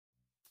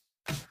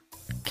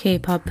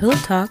K-pop Pillow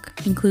Talk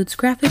includes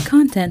graphic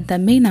content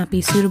that may not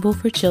be suitable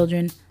for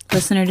children.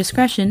 Listener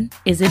discretion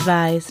is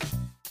advised.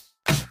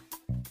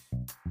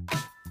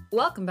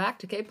 Welcome back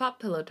to K-pop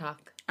Pillow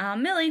Talk.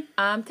 I'm Millie.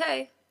 I'm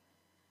Tay.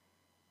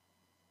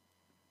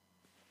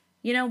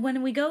 You know,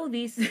 when we go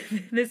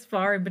this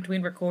far in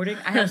between recording,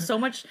 I have so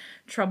much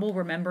trouble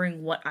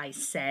remembering what I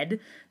said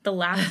the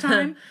last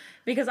time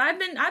because I've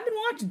been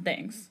watching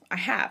things.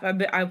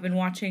 I've been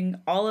watching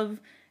all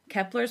of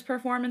Kepler's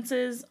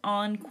performances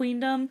on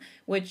Queendom,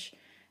 which,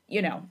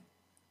 you know,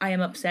 I am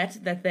upset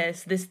that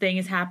this thing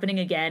is happening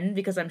again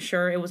because I'm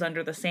sure it was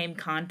under the same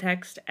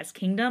context as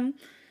Kingdom.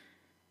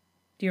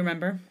 Do you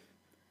remember?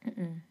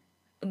 Mm-mm.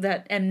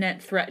 That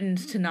Mnet threatened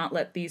to not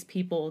let these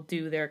people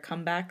do their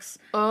comebacks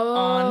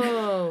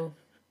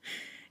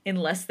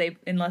unless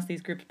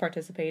these groups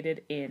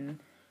participated in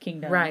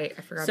Kingdom. Right,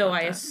 I forgot so about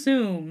I that.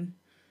 assume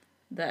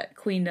that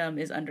Queendom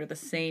is under the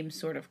same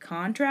sort of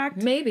contract.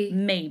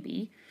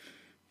 Maybe.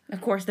 Of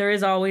course, there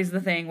is always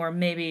the thing where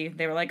maybe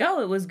they were like, oh,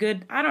 it was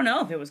good. I don't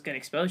know if it was good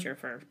exposure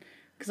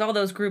because all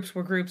those groups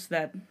were groups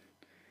that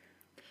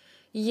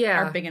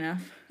are big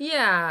enough.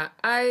 Yeah,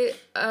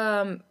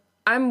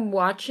 I'm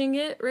watching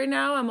it right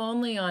now. I'm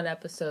only on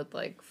episode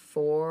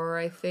 4,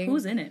 I think.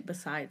 Who's in it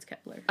besides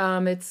Kepler?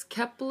 It's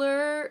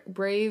Kepler,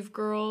 Brave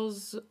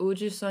Girls,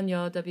 Uju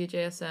Sonyo,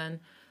 WJSN,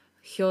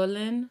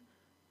 Hyolyn,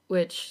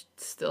 which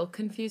still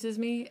confuses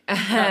me.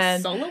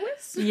 And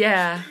soloist?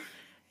 Yeah.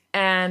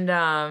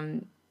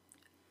 And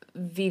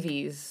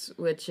Vivi's,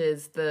 which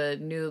is the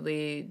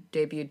newly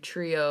debuted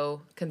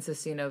trio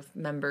consisting of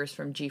members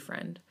from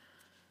G-Friend.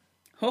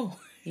 Oh.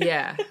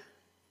 Yeah.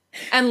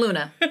 And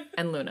Luna.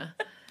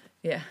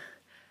 Yeah.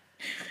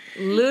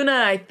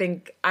 Luna, I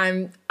think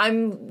I'm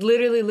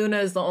literally Luna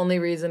is the only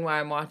reason why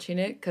I'm watching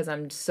it, because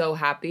I'm so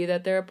happy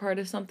that they're a part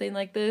of something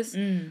like this.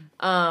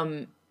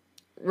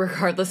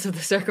 Regardless of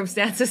the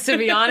circumstances, to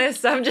be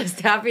honest, I'm just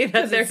happy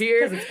that they're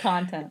here. Because it's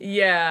content.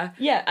 Yeah.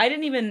 Yeah, I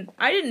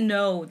didn't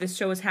know this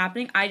show was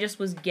happening. I just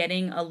was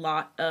getting a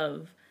lot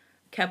of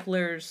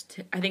Kepler's,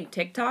 I think,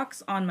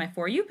 TikToks on my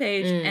For You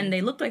page, and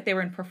they looked like they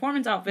were in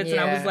performance outfits, and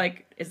I was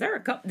like, is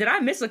there did I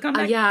miss a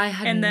comeback? Yeah, I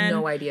had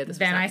no idea this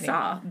was happening. Then I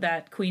saw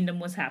that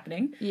Queendom was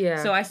happening.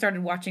 Yeah. So I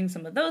started watching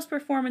some of those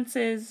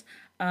performances.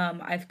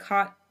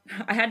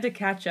 I had to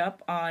catch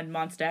up on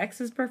Monsta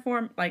X's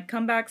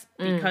comebacks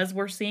because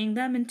we're seeing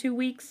them in 2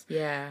 weeks.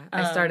 Yeah,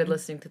 I started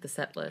listening to the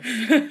set list.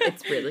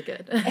 It's really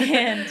good.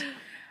 And,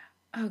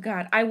 oh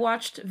God, I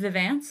watched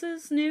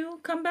Vivance's new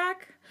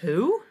comeback.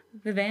 Who?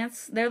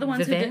 Vivance. They're the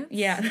ones Vivance? who did...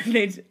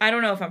 Yeah, I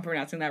don't know if I'm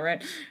pronouncing that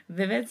right.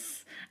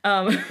 Vivance.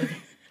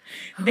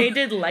 They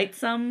did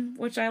Lightsome,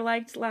 which I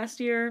liked last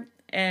year,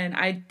 and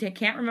I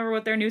can't remember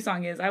what their new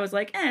song is. I was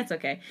like, it's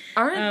okay.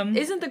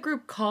 Isn't the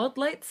group called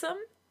Lightsome?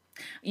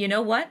 You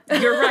know what?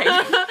 You're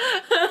right.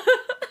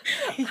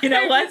 You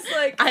know what?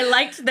 I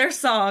liked their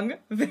song,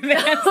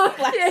 Vivance,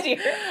 last year.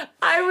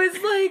 I was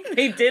like...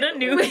 They did a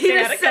new... Wait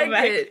a second.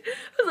 I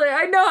was like,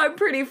 I know I'm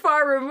pretty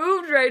far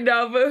removed right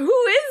now, but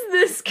who is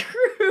this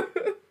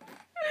group?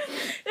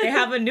 They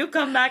have a new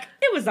comeback.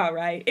 It was all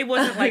right. It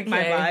wasn't like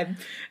my vibe,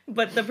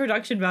 but the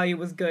production value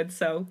was good,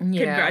 so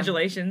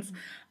congratulations.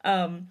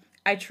 I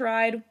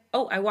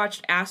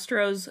watched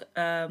Astro's...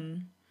 oh,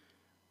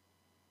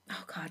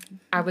 God.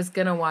 I was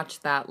going to watch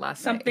that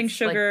last night. Something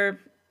sugar...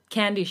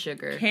 Candy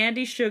Sugar.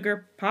 Candy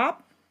Sugar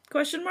Pop?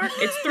 Question mark?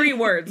 It's 3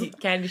 words.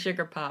 Candy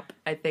Sugar Pop,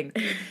 I think.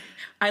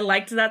 I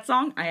liked that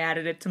song. I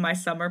added it to my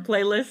summer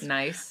playlist.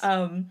 Nice.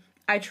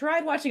 I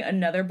tried watching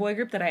another boy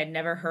group that I had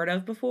never heard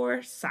of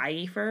before,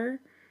 Cypher.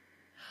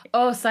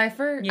 Oh,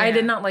 Cypher? Yeah. I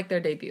did not like their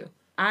debut.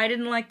 I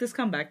didn't like this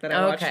comeback that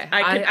I watched. Okay.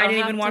 I didn't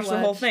even watch the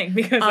whole thing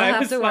because I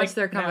was have to watch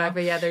their comeback,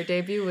 but yeah, their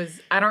debut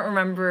was... I don't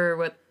remember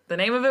what the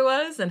name of it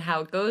was and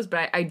how it goes,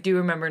 but I do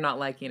remember not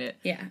liking it.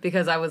 Yeah.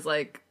 Because I was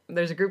like...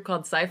 There's a group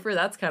called Cypher.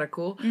 That's kind of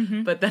cool.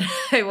 Mm-hmm. But then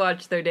I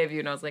watched their debut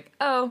and I was like,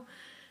 oh,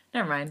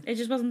 never mind. It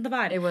just wasn't the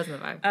vibe. It wasn't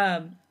the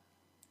vibe.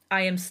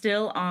 I am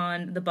still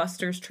on the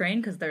Busters train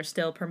because they're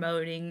still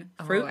promoting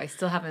Fruit. Oh, I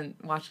still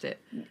haven't watched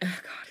it. Oh,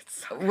 God,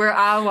 it's so...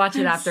 I'll watch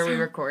it after we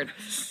record.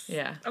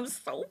 Yeah. I'm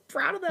so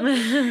proud of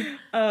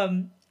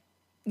them.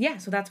 Yeah,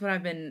 so that's what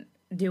I've been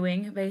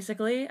doing,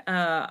 basically.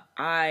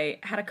 I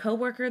had a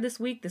coworker this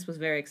week. This was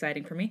very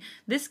exciting for me.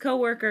 This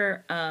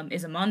coworker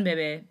is a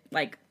Monbebe.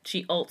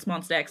 She ults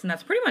Monsta X, and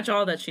that's pretty much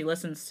all that she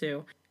listens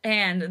to.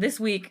 And this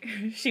week,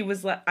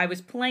 I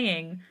was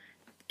playing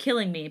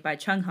Killing Me by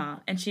Chungha,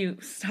 and she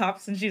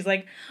stops and she's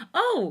like,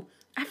 oh,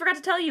 I forgot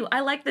to tell you, I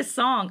like this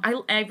song.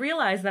 I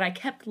realized that I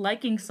kept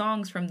liking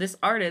songs from this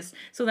artist,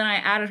 so then I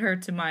added her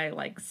to my,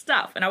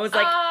 stuff. And I was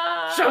like,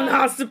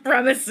 Chungha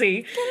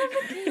supremacy!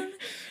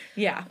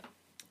 Yeah.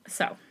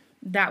 So,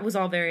 that was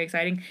all very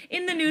exciting.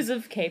 In the news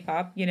of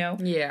K-pop, you know?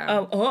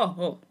 Yeah.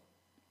 Oh.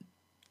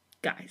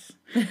 Guys.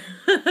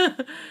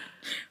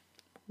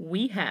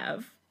 We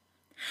have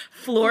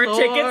floor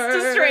tickets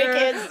to Stray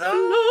Kids.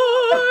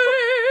 Floor.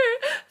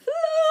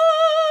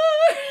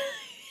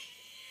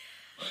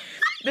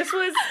 This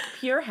was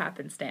pure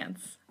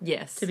happenstance.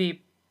 Yes. To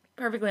be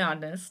perfectly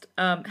honest.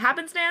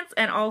 Happenstance,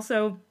 and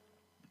also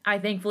I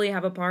thankfully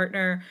have a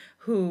partner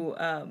who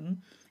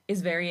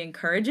is very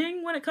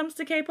encouraging when it comes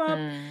to K-pop.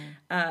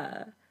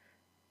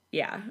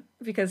 Yeah,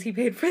 because he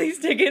paid for these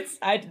tickets.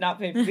 I did not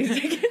pay for these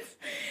tickets.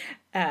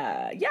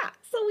 Yeah,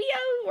 so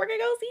we're gonna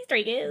go see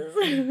Stray Kids.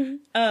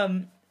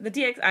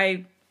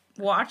 I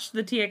watched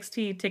the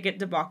TXT ticket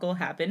debacle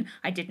happen.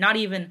 I did not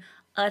even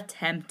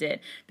attempt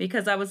it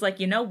because I was like,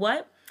 you know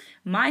what?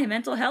 My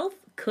mental health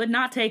could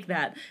not take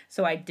that.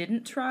 So I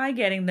didn't try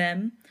getting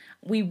them.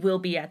 We will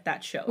be at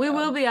that show. We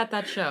will be at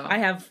that show. I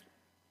have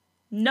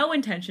no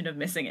intention of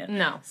missing it.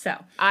 No.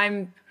 So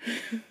I'm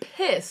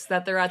pissed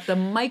that they're at the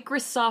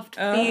Microsoft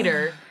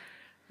Theater,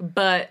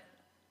 but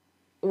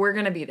we're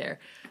going to be there.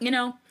 You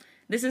know,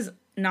 this is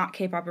not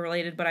K-pop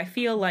related, but I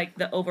feel like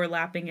the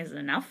overlapping is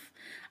enough.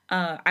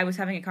 I was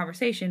having a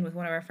conversation with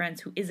one of our friends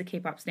who is a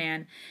K-pop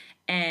stan,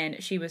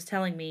 and she was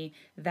telling me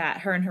that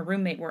her and her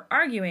roommate were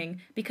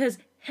arguing because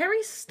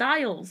Harry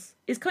Styles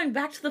is coming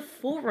back to the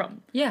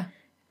Forum. Yeah.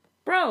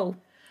 Bro.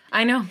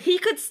 I know. He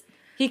could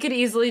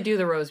easily do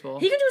the Rose Bowl.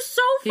 He could do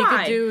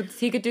SoFi.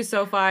 He could do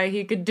SoFi.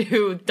 He could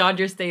do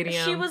Dodger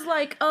Stadium. She was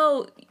like,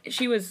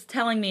 she was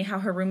telling me how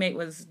her roommate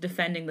was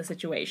defending the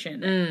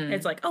situation.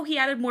 It's like, he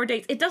added more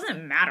dates. It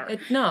doesn't matter.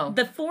 No.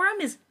 The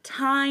Forum is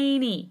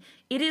tiny.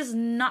 It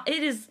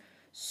is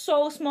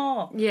so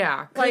small.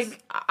 Yeah.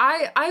 Like,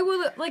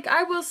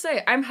 I will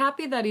say, I'm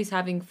happy that he's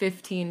having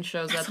 15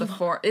 shows at the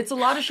Forum. It's a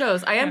lot of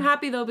shows. I am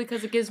happy, though,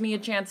 because it gives me a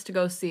chance to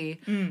go see.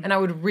 And I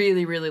would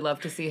really, really love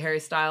to see Harry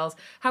Styles.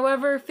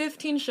 However,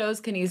 15 shows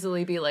can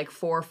easily be like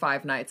 4 or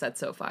 5 nights at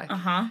SoFi.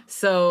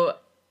 So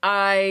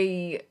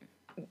I'm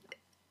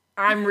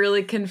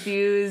really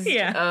confused.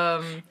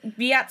 Yeah.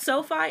 Be at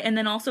SoFi and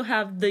then also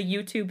have the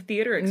YouTube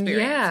theater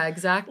experience. Yeah,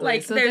 exactly.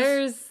 Like, so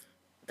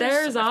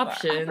there's so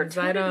options.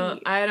 I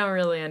don't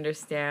really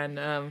understand.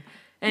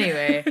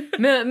 Anyway,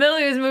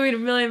 Millie was moving a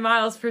million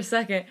miles per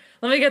second.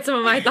 Let me get some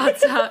of my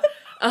thoughts out.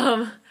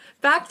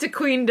 Back to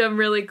Queendom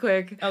really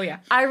quick. Oh yeah.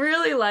 I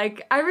really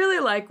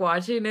like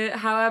watching it.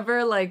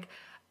 However, like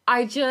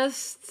I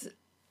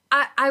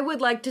would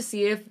like to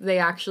see if they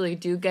actually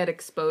do get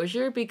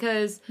exposure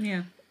because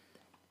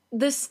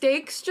the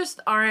stakes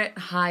just aren't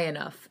high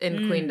enough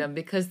in Queendom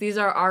because these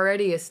are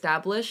already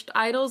established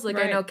idols. Like,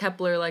 I know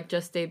Kepler, like,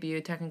 just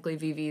debuted. Technically,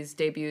 Vivi's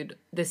debuted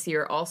this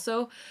year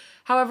also.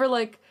 However,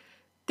 like,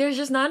 there's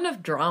just not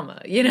enough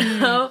drama, you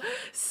know?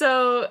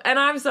 So, and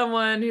I'm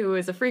someone who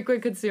is a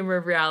frequent consumer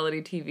of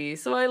reality TV,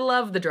 so I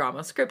love the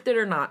drama. Scripted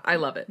or not, I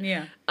love it.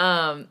 Yeah.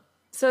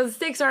 So the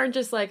stakes aren't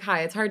just like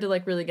high. It's hard to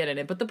like really get in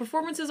it, but the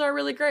performances are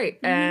really great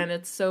and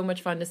it's so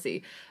much fun to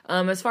see.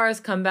 As far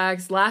as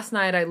comebacks, last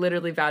night I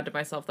literally vowed to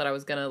myself that I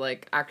was gonna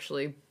like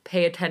actually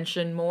pay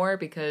attention more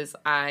because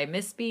I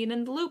miss being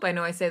in the loop. I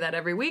know I say that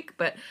every week,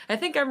 but I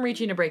think I'm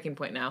reaching a breaking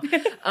point now.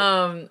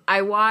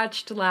 I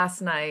watched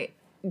last night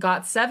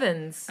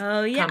GOT7's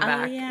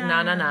comeback.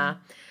 Na Na Na.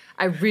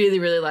 I really,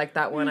 really liked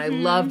that one. I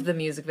loved the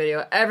music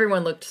video.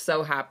 Everyone looked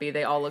so happy.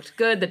 They all looked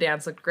good. The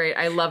dance looked great.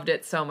 I loved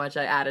it so much.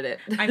 I added it.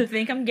 I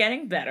think I'm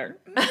getting better.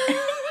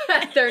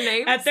 At their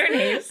names? At their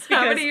names.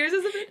 How many years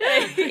has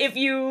it been? If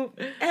you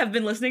have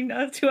been listening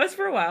to us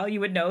for a while, you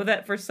would know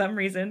that for some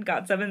reason,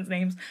 GOT7's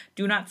names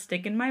do not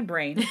stick in my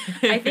brain.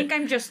 I think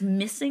I'm just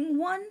missing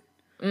one.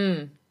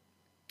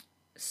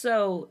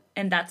 So,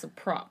 and that's a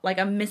prop. Like,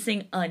 I'm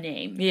missing a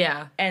name.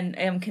 Yeah. And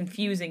I'm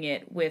confusing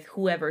it with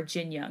whoever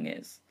Jin Young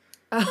is.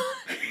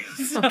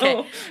 So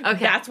okay.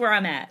 That's where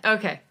I'm at.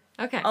 Okay.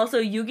 Also,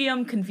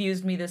 Yu-Gi-Oh!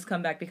 Confused me this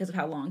comeback because of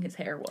how long his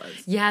hair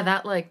was. Yeah,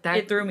 that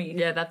it threw me.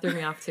 Yeah, that threw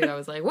me off too. I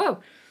was like, whoa,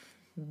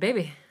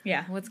 baby.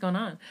 Yeah. What's going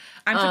on?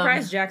 I'm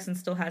surprised Jackson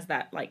still has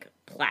that, like,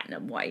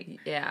 platinum white.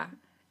 Yeah.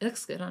 It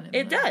looks good on him.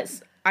 It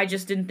does. I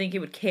just didn't think it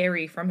would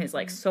carry from his,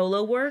 like,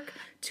 solo work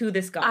to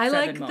this GOT7 I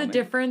like moment. the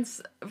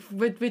difference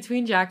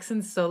between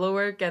Jackson's solo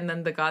work and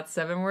then the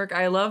GOT7 work.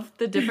 I love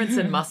the difference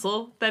in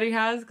muscle that he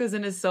has, because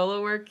in his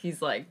solo work,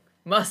 he's, like,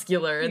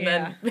 muscular, and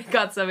then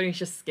GOT7, he's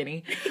just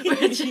skinny,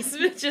 which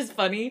is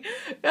funny.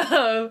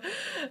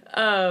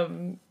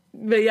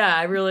 But yeah,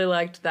 I really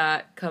liked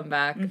that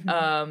comeback.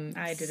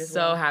 I did as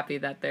well. So happy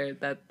that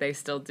they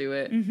still do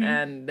it,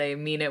 and they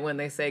mean it when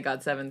they say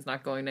GOT7's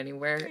not going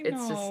anywhere.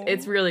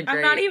 It's really great.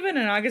 I'm not even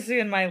in August,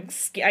 and I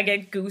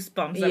get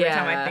goosebumps every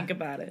time I think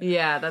about it.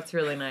 Yeah, that's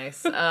really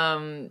nice.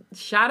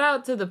 Shout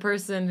out to the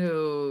person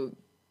who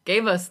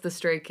gave us the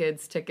Stray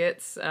Kids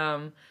tickets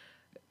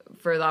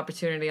for the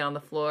opportunity on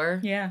the floor.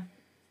 Yeah.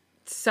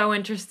 So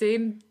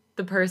interesting,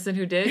 the person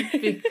who did,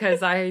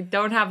 because I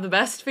don't have the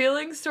best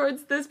feelings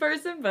towards this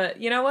person, but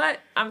you know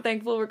what? I'm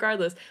thankful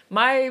regardless.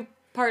 My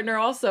partner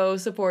also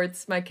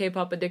supports my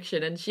K-pop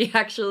addiction, and she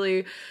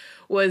actually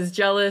was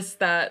jealous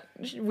that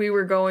we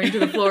were going to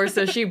the floor,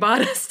 so she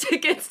bought us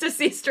tickets to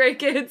see Stray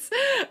Kids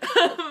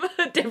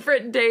a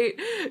different date,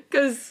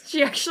 because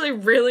she actually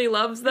really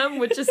loves them,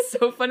 which is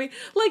so funny.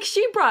 Like,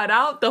 she brought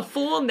out the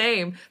full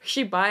name.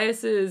 She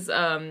biases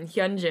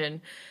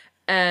Hyunjin,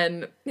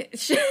 And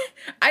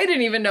I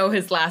didn't even know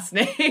his last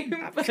name.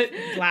 But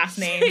last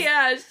names.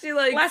 Yeah, she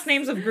like... Last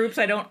names of groups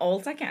I don't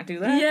alt. I can't do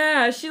that.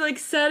 Yeah, she like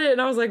said it and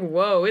I was like,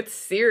 whoa, it's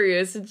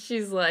serious. And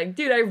she's like,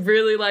 dude, I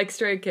really like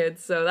Stray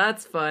Kids, so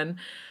that's fun.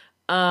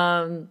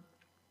 Yeah,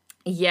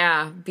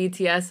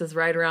 BTS is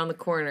right around the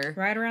corner.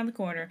 Right around the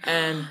corner.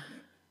 And...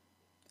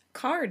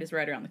 Card is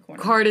right around the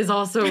corner. Card is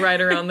also right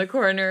around the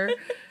corner.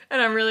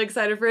 And I'm really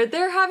excited for it.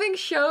 They're having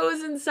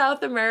shows in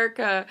South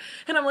America.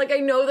 And I'm like, I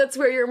know that's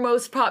where you're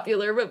most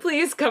popular, but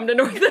please come to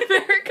North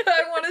America.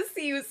 I want to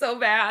see you so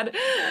bad.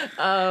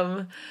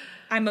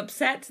 I'm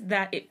upset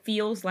that it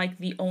feels like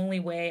the only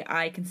way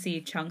I can see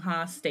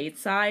Chungha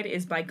stateside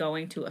is by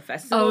going to a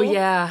festival. Oh,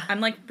 yeah. I'm,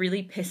 like,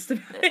 really pissed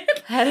about it.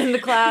 Head in the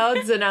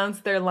Clouds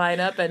announced their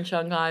lineup, and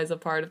Chungha is a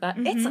part of that.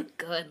 Mm-hmm. It's a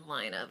good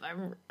lineup.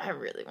 I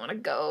really want to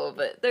go,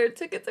 but their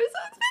tickets are so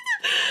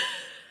expensive.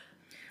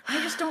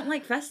 I just don't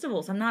like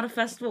festivals. I'm not a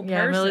festival person.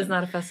 Yeah, Millie's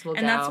not a festival gal.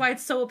 And that's why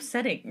it's so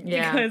upsetting.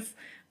 Yeah. Because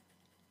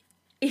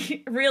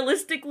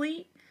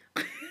realistically,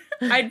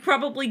 I'd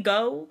probably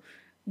go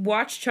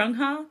watch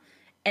Chungha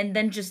and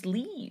then just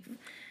leave.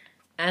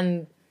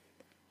 And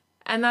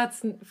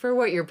that's for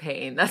what you're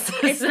paying.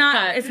 It's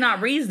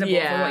not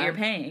reasonable for what you're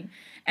paying.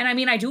 And I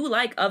mean, I do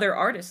like other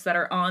artists that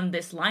are on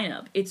this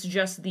lineup. It's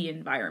just the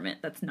environment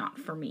that's not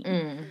for me.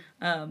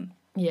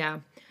 Yeah.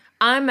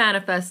 I'm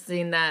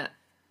manifesting that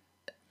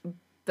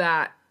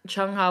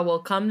Chungha will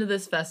come to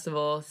this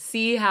festival,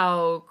 see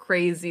how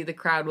crazy the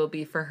crowd will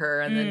be for her,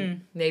 and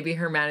then maybe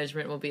her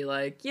management will be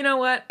like, you know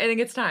what? I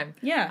think it's time.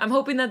 Yeah. I'm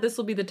hoping that this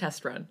will be the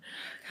test run.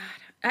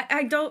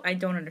 God, I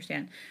don't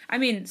understand. I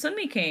mean,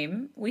 Sunmi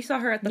came. We saw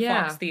her at the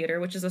Fox Theater,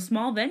 which is a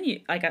small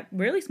venue, like a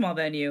really small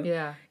venue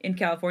in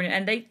California,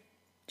 and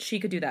she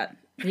could do that.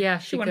 Yeah,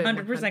 she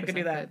 100% could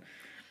do that.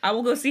 I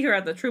will go see her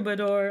at the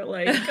Troubadour.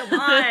 Like, come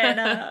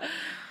on.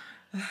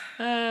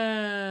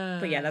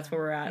 But yeah, that's where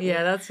we're at.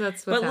 Yeah, that's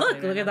what's But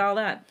happening look at all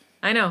that.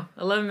 I know,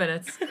 11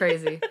 minutes,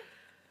 crazy.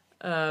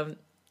 Oh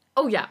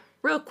yeah,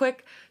 real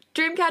quick,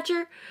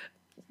 Dreamcatcher.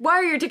 Why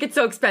are your tickets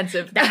so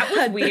expensive? That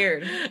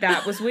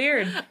was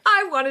weird.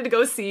 I wanted to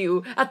go see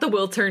you at the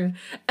Wiltern,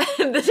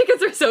 and the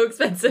tickets are so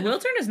expensive.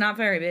 Wiltern is not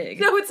very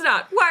big. No, it's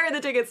not. Why are the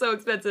tickets so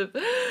expensive?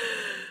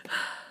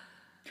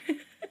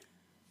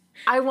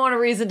 I want a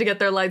reason to get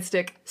their light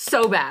stick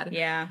so bad.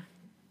 Yeah.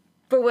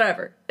 But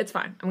whatever. It's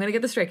fine. I'm going to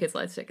get the Stray Kids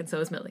light stick, and so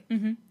is Millie.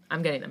 Mm-hmm.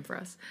 I'm getting them for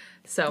us.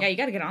 So yeah, you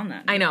got to get on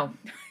that. I know.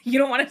 You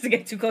don't want us to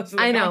get too close to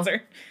the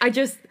concert. I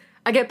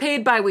get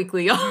paid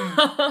bi-weekly.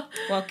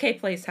 Well,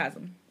 K-Place has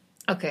them.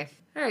 Okay.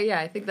 All right, yeah,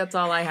 I think that's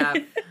all I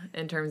have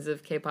in terms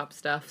of K-pop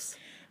stuffs.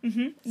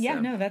 Mm-hmm. Yeah,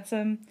 no, that's,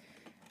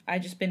 I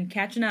just been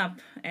catching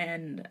up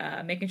and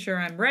making sure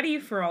I'm ready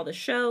for all the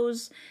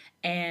shows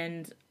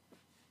and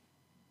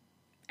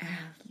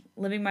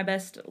living my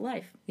best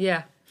life.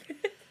 Yeah.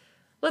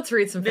 Let's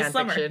read some fan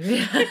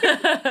fiction.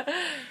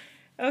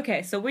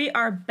 Okay, so we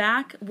are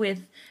back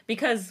with,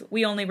 because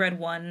we only read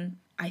one,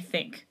 I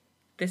think.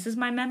 This is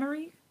my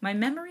memory. My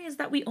memory is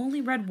that we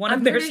only read one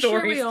of their stories. I'm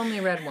pretty sure we only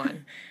read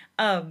one.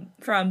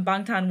 From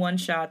Bangtan One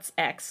Shots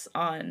X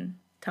on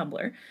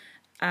Tumblr.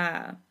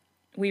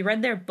 We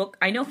read their book,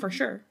 I know for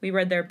sure, we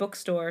read their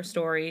bookstore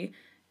story,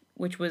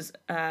 which was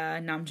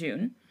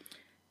Namjoon.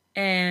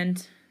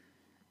 And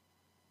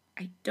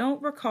I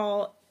don't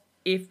recall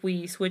if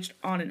we switched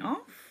on and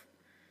off.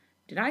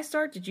 Did I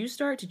start? Did you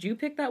start? Did you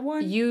pick that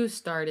one? You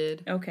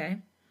started. Okay.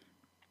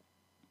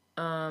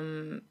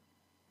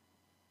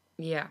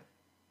 Yeah.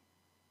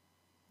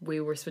 We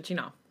were switching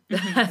off.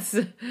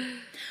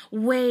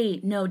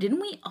 Wait, no, didn't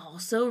we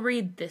also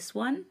read this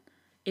one?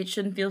 It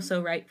Shouldn't Feel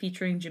So Right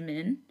featuring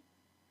Jimin?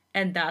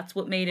 And that's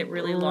what made it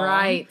really long.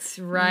 Right.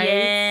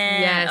 Yeah.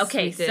 Yes.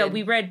 Okay, so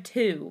we read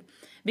two.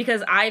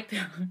 Because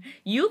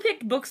you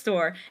picked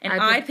Bookstore, and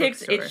I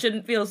picked Bookstore. It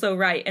Shouldn't Feel So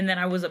Right, and then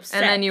I was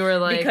upset. And then you were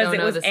like, because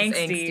it was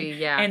angsty,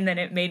 yeah. And then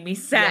it made me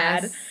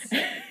sad.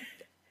 Yes.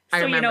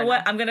 So you know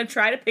what? I'm going to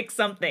try to pick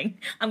something.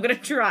 I'm going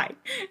to try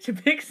to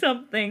pick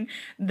something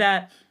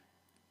that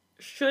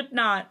should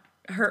not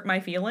hurt my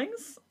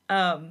feelings.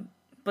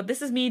 But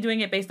this is me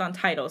doing it based on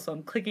title, so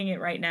I'm clicking it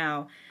right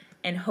now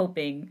and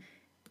hoping.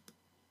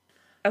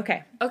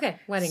 Okay,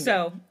 Wedding Day.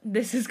 So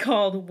this is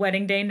called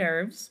Wedding Day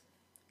Nerves.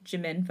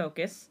 Jimin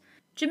focus.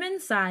 Jimin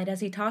sighed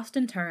as he tossed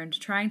and turned,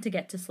 trying to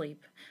get to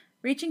sleep.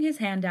 Reaching his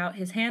hand out,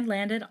 his hand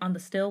landed on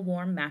the still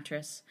warm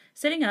mattress.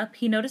 Sitting up,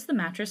 he noticed the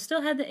mattress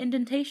still had the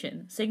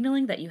indentation,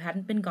 signaling that you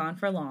hadn't been gone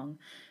for long.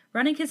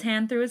 Running his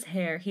hand through his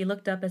hair, he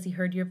looked up as he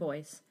heard your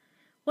voice.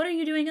 "What are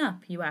you doing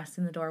up?" you asked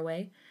in the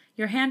doorway.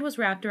 Your hand was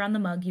wrapped around the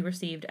mug you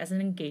received as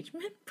an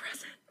engagement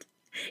present.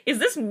 Is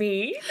this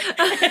me?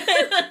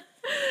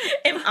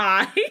 Am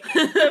I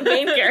the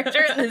main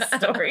character in this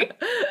story?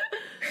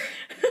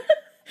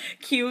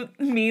 Cute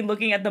me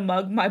looking at the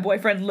mug my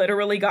boyfriend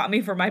literally got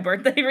me for my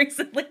birthday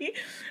recently.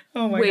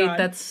 Oh my god. Wait,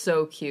 that's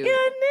so cute.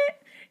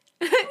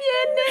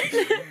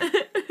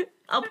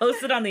 I'll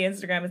post it on the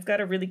Instagram. It's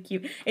got a really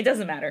cute... It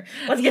doesn't matter.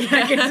 Let's get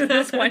back into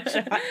this one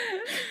shot.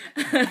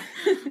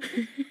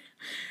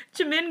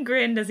 Jimin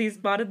grinned as he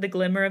spotted the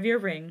glimmer of your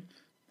ring.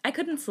 I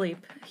couldn't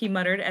sleep, he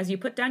muttered as you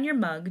put down your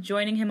mug,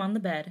 joining him on the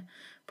bed.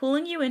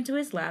 Pulling you into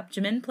his lap,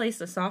 Jimin placed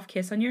a soft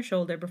kiss on your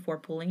shoulder before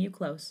pulling you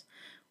close.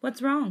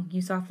 What's wrong?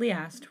 You softly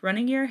asked,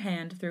 running your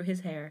hand through his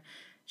hair.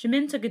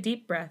 Jimin took a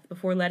deep breath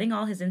before letting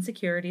all his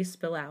insecurities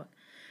spill out.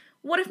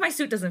 What if my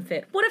suit doesn't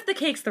fit? What if the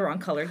cake's the wrong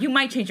color? You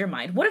might change your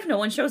mind. What if no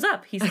one shows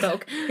up? He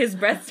spoke, his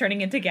breath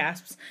turning into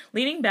gasps.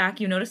 Leaning back,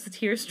 you noticed the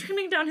tears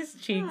streaming down his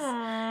cheeks.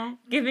 Aww.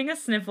 Giving a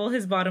sniffle,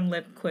 his bottom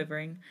lip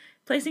quivering.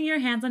 Placing your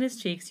hands on his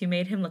cheeks, you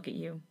made him look at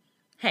you.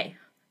 Hey,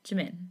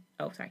 Jimin.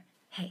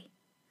 Hey,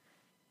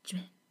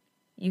 Jimin.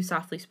 You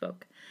softly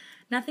spoke.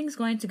 Nothing's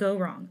going to go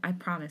wrong, I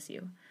promise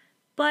you.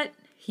 But,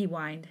 he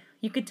whined.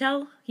 You could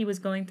tell he was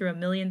going through a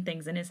million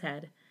things in his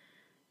head.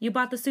 You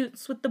bought the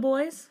suits with the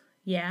boys?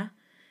 Yeah.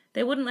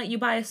 They wouldn't let you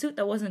buy a suit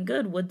that wasn't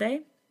good, would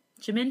they?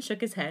 Jimin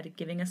shook his head,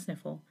 giving a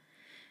sniffle.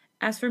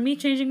 As for me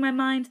changing my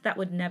mind, that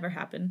would never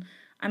happen.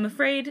 I'm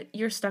afraid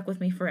you're stuck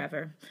with me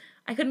forever.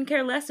 I couldn't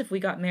care less if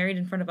we got married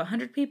in front of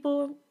 100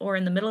 people or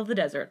in the middle of the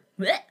desert.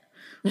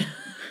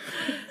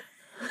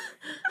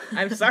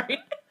 I'm sorry.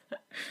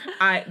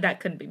 That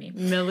couldn't be me.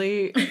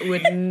 Millie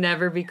would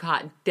never be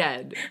caught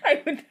dead.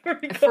 I would never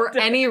be caught for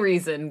dead. any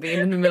reason being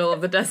in the middle of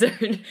the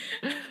desert.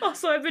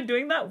 Also, I've been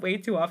doing that way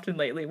too often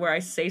lately, where I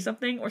say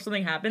something or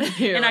something happens,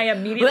 and I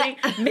immediately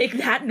make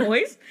that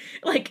noise,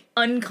 like,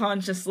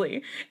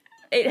 unconsciously.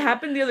 It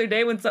happened the other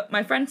day when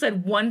my friend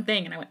said one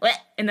thing, and I went,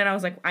 and then I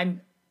was like, I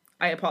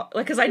apologize,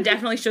 because I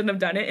definitely shouldn't have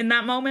done it in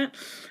that moment.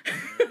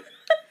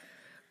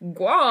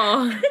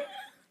 Wow.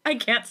 I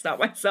can't stop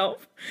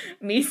myself.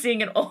 Me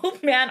seeing an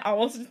old man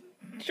almost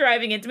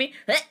driving into me.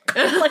 Like,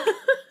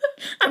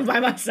 I'm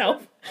by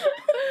myself.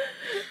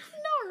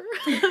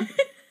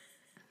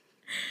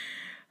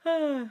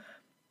 No.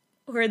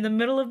 We're in the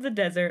middle of the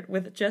desert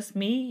with just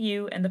me,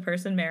 you, and the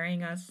person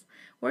marrying us.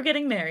 We're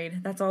getting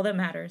married. That's all that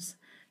matters.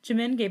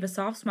 Jimin gave a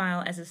soft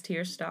smile as his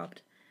tears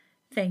stopped.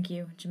 Thank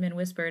you, Jimin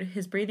whispered,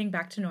 his breathing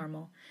back to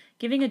normal.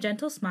 Giving a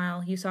gentle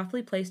smile, you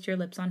softly placed your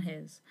lips on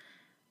his.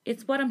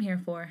 It's what I'm here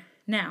for.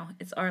 Now,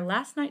 it's our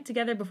last night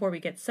together before we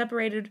get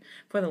separated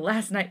for the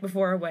last night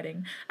before our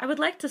wedding. I would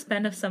like to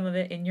spend some of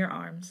it in your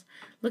arms.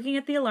 Looking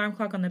at the alarm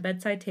clock on the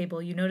bedside table,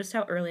 you noticed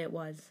how early it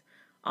was.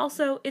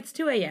 Also, it's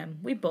 2 a.m.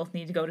 We both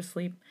need to go to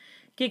sleep.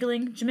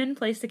 Giggling, Jimin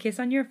placed a kiss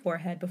on your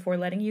forehead before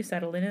letting you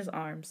settle in his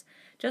arms.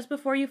 Just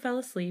before you fell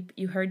asleep,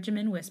 you heard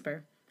Jimin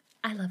whisper,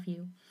 I love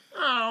you.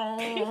 Oh.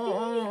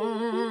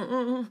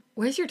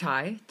 Where's your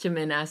tie?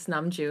 Jimin asked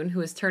Namjoon, who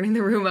was turning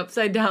the room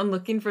upside down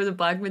looking for the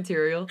black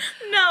material.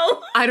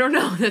 No! I don't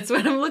know. That's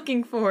what I'm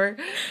looking for.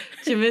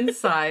 Jimin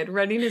sighed,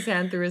 running his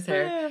hand through his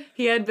hair.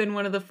 He had been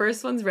one of the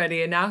first ones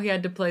ready, and now he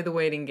had to play the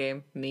waiting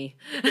game. Me.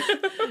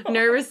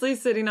 Nervously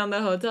sitting on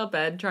the hotel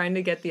bed, trying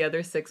to get the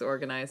other 6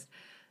 organized.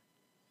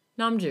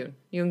 Namjoon,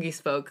 Yoongi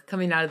spoke,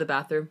 coming out of the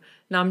bathroom,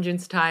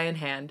 Namjoon's tie in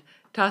hand.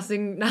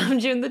 Tossing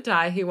Namjoon the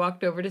tie, he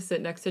walked over to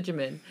sit next to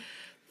Jimin.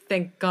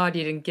 Thank God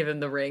you didn't give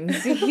him the rings.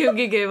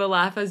 Yoongi gave a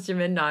laugh as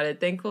Jimin nodded,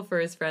 thankful for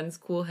his friend's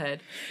cool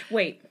head.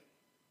 Wait.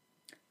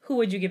 Who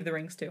would you give the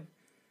rings to?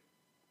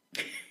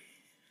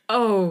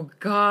 Oh,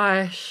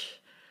 gosh.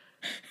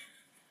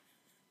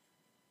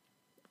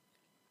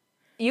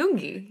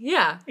 Yoongi,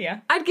 yeah.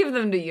 Yeah. I'd give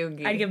them to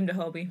Yoongi. I'd give them to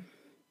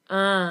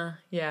Hobie.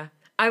 Yeah.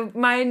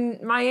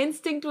 My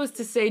instinct was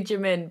to say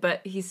Jimin,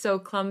 but he's so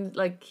clumsy,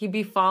 like, he'd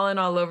be falling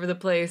all over the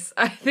place.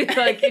 I feel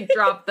like he'd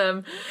drop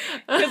them.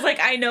 Because, like,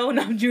 I know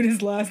Namjoon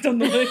is last on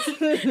the list.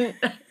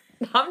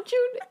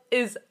 Namjoon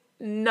is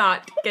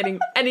not getting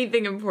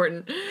anything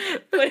important.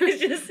 But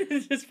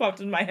it just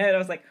popped in my head. I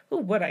was like, who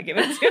would I give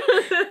it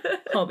to?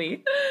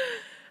 Hobie.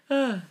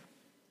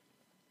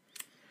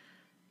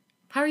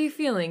 How are you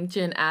feeling?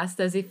 Jin asked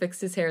as he fixed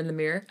his hair in the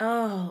mirror.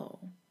 Oh.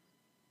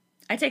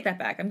 I take that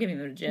back. I'm giving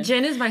it to Jin.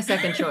 Jin is my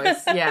second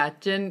choice. Yeah,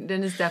 Jin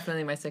is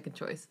definitely my second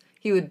choice.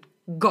 He would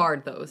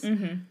guard those.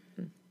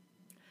 Mm-hmm.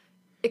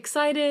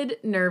 Excited,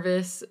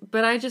 nervous,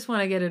 but I just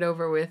want to get it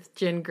over with.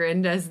 Jin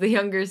grinned as the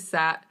younger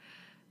sat,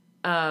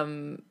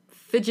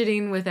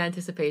 fidgeting with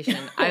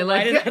anticipation.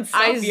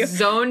 I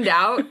zoned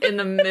out in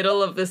the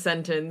middle of the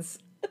sentence.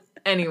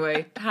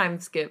 Anyway,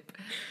 time skip.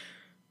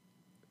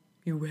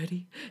 You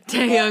ready?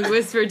 Taehyung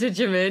whispered to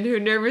Jimin, who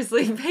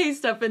nervously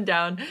paced up and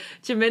down.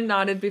 Jimin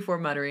nodded before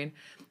muttering,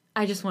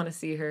 I just want to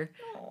see her.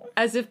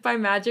 As if by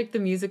magic, the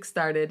music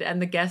started,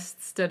 and the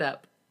guests stood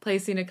up,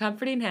 placing a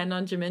comforting hand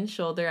on Jimin's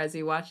shoulder as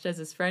he watched as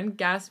his friend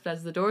gasped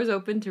as the doors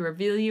opened to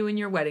reveal you in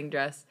your wedding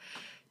dress.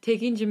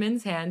 Taking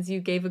Jimin's hands,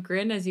 you gave a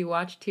grin as you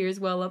watched tears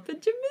well up in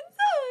Jimin's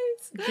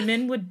eyes.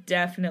 Jimin would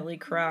definitely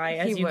cry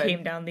as you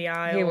came down the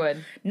aisle. He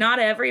would. Not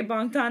every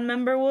Bangtan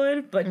member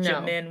would, but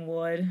Jimin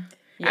would.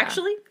 Yeah.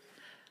 Actually,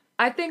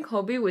 I think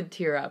Hobie would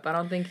tear up. I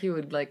don't think he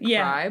would,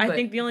 cry. I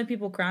think the only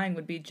people crying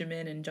would be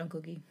Jimin and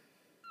Jungkook.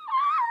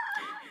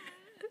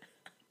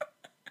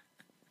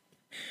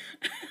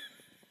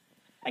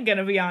 I'm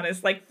gonna be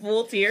honest,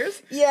 full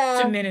tears.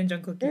 Yeah. Jimin and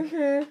Jungkook.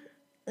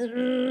 Mm-hmm.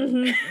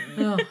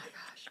 Mm-hmm. Oh my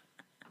gosh.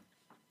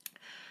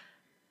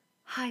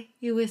 Hi,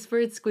 you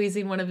whispered,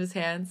 squeezing one of his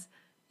hands.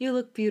 You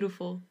look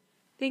beautiful.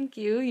 Thank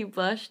you, you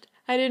blushed,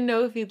 I didn't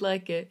know if he'd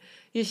like it.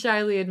 You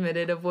shyly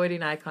admitted,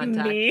 avoiding eye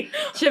contact. Me.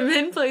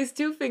 Jimin placed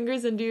 2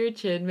 fingers under your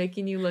chin,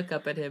 making you look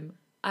up at him.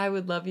 I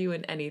would love you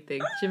in anything.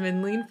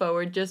 Jimin leaned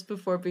forward just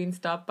before being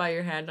stopped by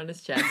your hand on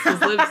his chest,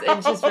 his lips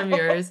inches from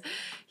yours.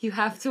 You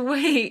have to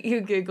wait, you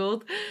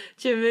giggled.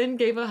 Jimin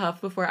gave a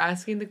huff before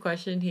asking the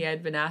question he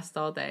had been asked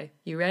all day.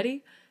 You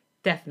ready?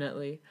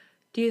 Definitely.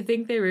 Do you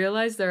think they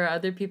realize there are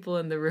other people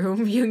in the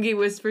room? Yoongi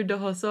whispered to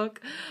Hosok.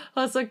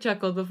 Hosok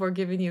chuckled before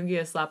giving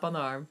Yoongi a slap on the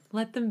arm.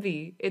 Let them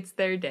be. It's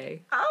their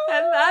day. Oh.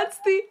 And that's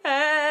the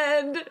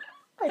end.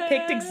 I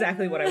picked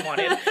exactly what I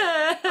wanted.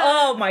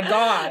 Oh my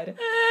god.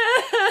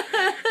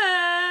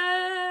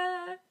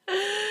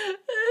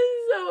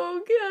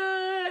 So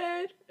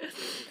good.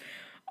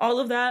 All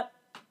of that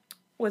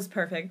was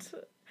perfect.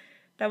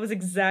 That was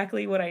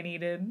exactly what I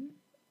needed.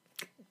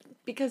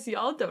 Because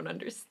y'all don't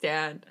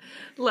understand.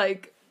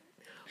 Like,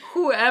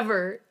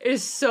 whoever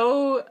is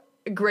so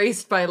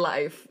graced by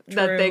life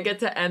that they get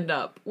to end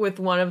up with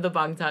one of the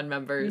Bangtan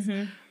members.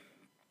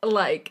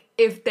 Like,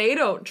 if they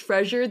don't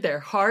treasure their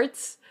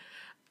hearts,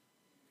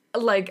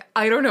 like,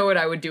 I don't know what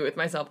I would do with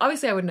myself.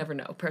 Obviously, I would never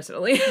know,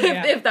 personally,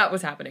 if that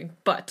was happening.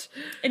 But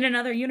in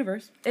another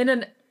universe.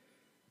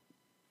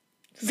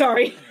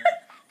 Sorry.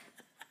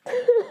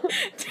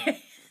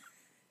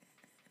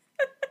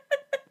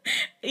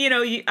 You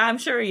know, I'm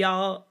sure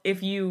y'all,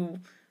 if you,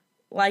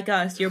 like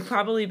us, you've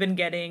probably been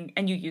getting,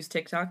 and you use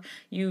TikTok,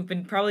 you've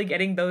been probably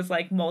getting those,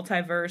 like,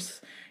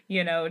 multiverse,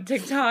 you know,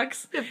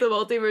 TikToks. If the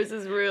multiverse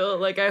is real,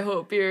 like, I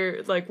hope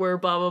you're, like, we're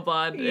blah, blah,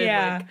 blah.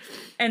 Yeah. And, like,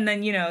 and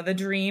then, you know, the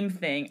dream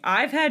thing.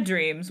 I've had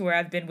dreams where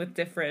I've been with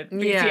different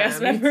BTS yeah,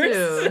 members. Me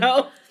too.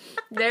 So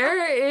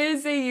there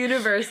is a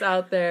universe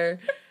out there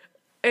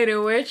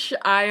in which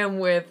I am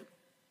with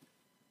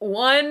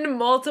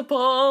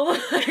multiple.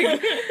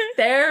 Like,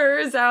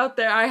 there's out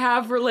there. I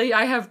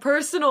have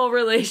personal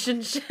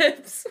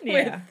relationships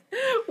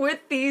with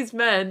these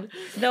men.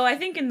 Though I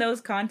think in those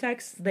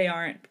contexts, they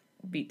aren't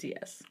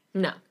BTS.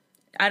 No.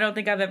 I don't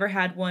think I've ever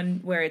had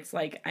one where it's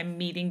like I'm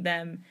meeting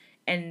them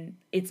and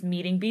it's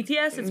meeting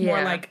BTS. It's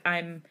more like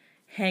I'm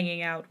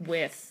hanging out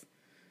with,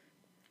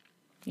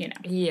 you know,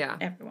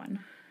 everyone.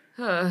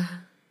 Oh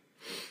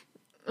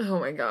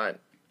my god.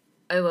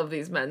 I love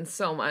these men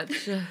so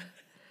much.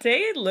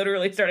 They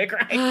literally started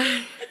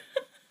crying.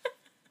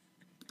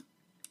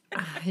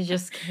 I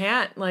just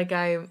can't. Like,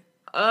 I'm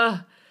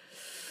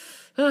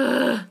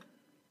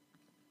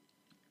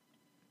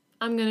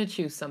gonna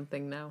choose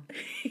something now.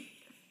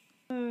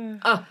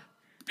 Oh.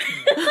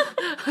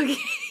 Okay.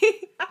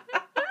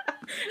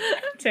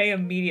 Tay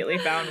immediately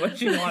found what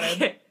she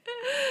wanted. Okay.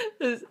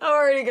 I'm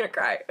already gonna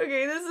cry.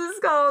 Okay, this is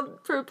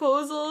called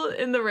Proposal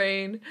in the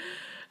Rain,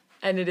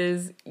 and it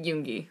is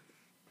Yoongi.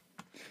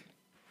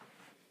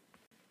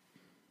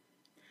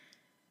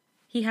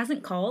 He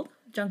hasn't called?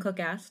 Jungkook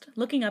asked,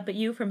 looking up at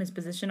you from his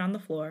position on the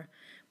floor.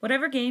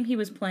 Whatever game he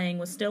was playing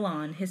was still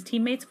on. His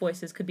teammates'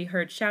 voices could be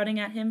heard shouting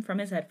at him from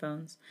his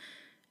headphones.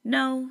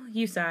 No,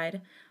 you sighed.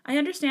 I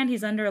understand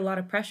he's under a lot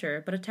of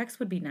pressure, but a text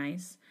would be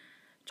nice.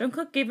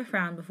 Jungkook gave a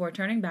frown before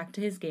turning back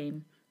to his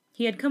game.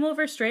 He had come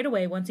over straight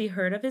away once he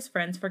heard of his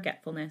friend's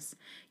forgetfulness.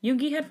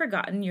 Yoongi had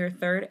forgotten your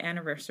 3rd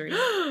anniversary.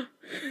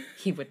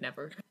 He would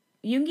never.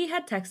 Yoongi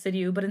had texted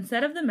you, but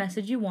instead of the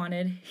message you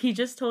wanted, he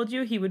just told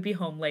you he would be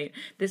home late.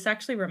 This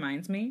actually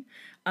reminds me.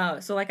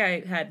 So like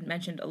I had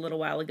mentioned a little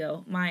while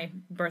ago, my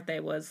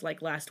birthday was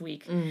like last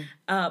week.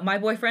 My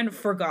boyfriend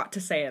forgot to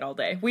say it all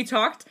day. We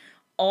talked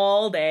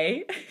all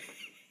day,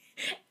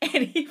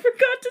 and he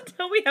forgot to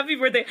tell me happy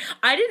birthday.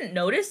 I didn't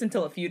notice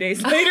until a few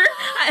days later.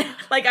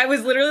 I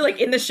was literally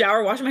like in the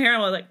shower washing my hair,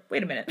 and I was like,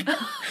 wait a minute.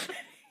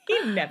 He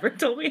never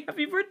told me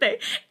happy birthday.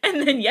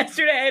 And then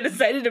yesterday I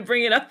decided to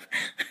bring it up.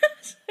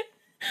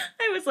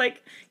 I was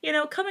like, you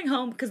know, coming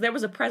home, because there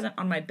was a present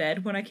on my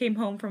bed when I came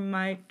home from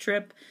my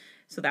trip,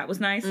 so that was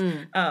nice.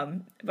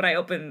 But I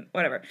opened,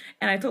 whatever,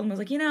 and I told him, I was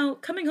like, you know,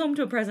 coming home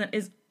to a present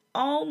is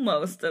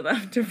almost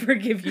enough to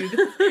forgive you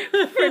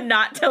for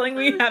not telling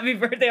me happy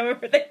birthday on my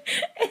birthday.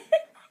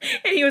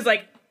 And he was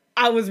like,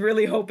 I was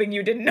really hoping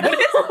you didn't notice.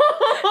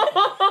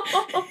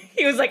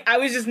 He was like, I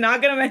was just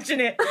not going to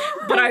mention it,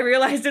 but I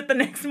realized it the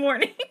next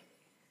morning.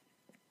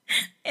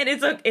 And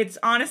it's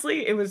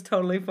honestly, it was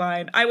totally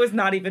fine. I was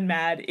not even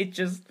mad. It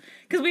just,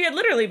 because we had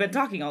literally been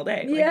talking all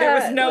day. Like, there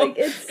was no... Like,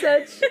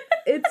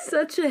 it's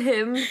such a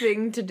him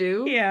thing to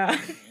do. Yeah.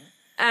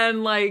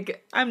 And,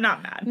 like... I'm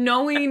not mad.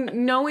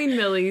 Knowing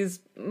Millie's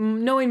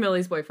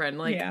boyfriend,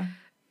 like... Yeah.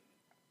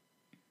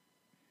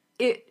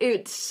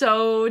 It's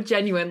so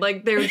genuine.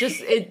 Like,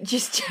 it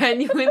just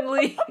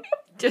genuinely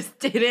just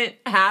didn't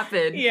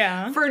happen.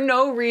 Yeah. For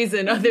no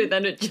reason other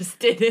than it just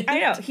didn't. I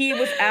know. He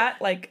was at,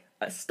 like...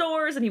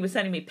 stores, and he was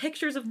sending me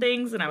pictures of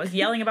things, and I was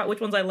yelling about which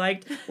ones I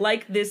liked.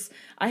 Like this,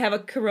 I have a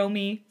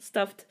Kuromi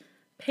stuffed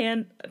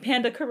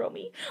panda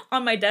Kuromi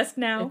on my desk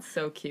now. It's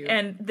so cute.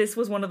 And this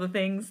was one of the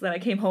things that I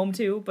came home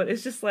to, but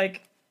it's just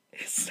like,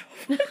 it's so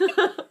funny.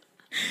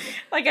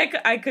 Like,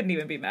 I couldn't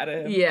even be mad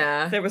at him.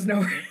 Yeah. There was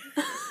no... He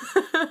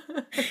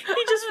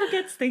just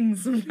forgets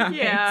things sometimes.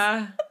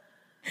 Yeah.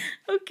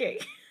 Okay.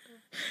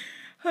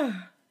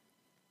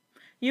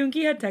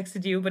 Yoongi had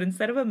texted you, but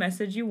instead of a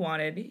message you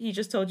wanted, he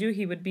just told you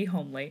he would be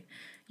home late.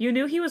 You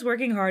knew he was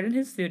working hard in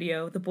his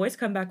studio, the boys'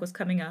 comeback was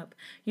coming up.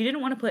 You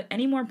didn't want to put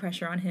any more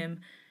pressure on him,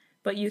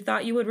 but you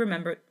thought he would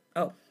remember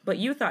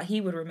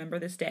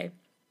this day.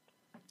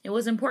 It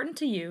was important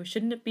to you,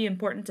 shouldn't it be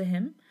important to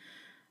him?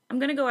 I'm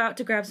gonna go out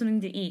to grab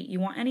something to eat. You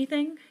want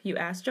anything? You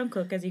asked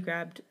Jungkook as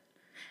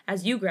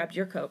you grabbed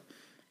your coat.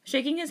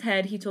 Shaking his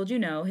head, he told you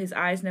no, his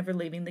eyes never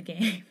leaving the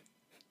game.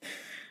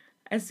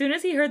 As soon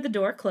as he heard the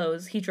door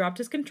close, he dropped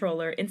his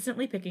controller,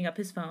 instantly picking up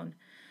his phone.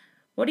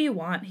 What do you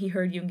want? He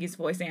heard Yoongi's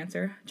voice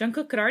answer.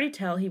 Jungkook could already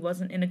tell he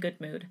wasn't in a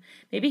good mood.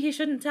 Maybe he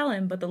shouldn't tell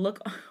him, but the look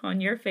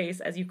on your face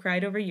as you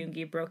cried over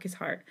Yoongi broke his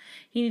heart.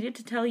 He needed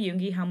to tell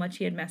Yoongi how much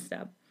he had messed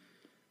up.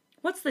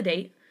 What's the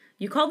date?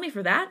 You called me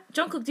for that?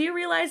 Jungkook, do you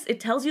realize it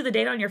tells you the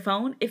date on your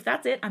phone? If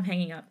that's it, I'm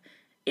hanging up.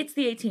 It's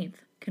the 18th.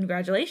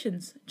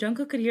 Congratulations.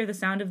 Jungkook could hear the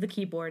sound of the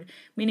keyboard,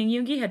 meaning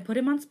Yoongi had put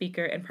him on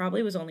speaker and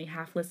probably was only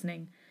half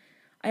listening.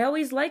 I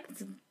always liked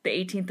the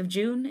 18th of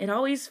June. It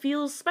always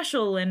feels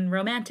special and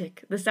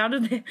romantic. The sound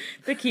of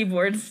the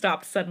keyboard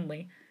stopped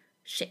suddenly.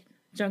 Shit,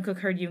 Jungkook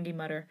heard Yoongi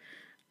mutter.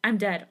 I'm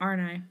dead,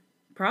 aren't I?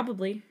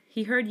 Probably.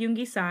 He heard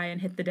Yoongi sigh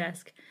and hit the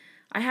desk.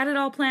 I had it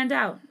all planned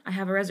out. I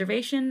have a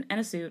reservation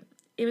and a suit.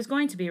 It was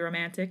going to be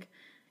romantic.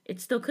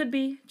 It still could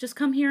be. Just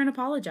come here and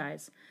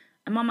apologize.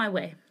 I'm on my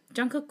way.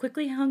 Jungkook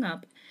quickly hung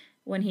up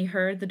when he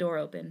heard the door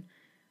open.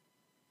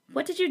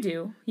 What did you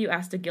do? You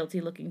asked a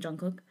guilty-looking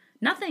Jungkook.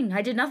 Nothing.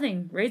 I did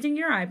nothing. Raising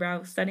your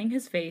eyebrow, studying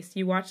his face,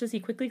 you watched as he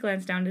quickly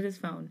glanced down at his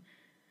phone.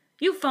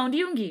 You phoned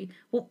Yoongi.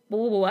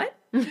 What?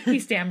 He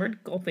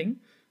stammered, gulping.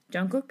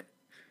 Jungkook?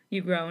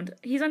 You groaned.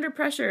 He's under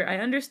pressure. I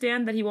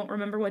understand that he won't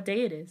remember what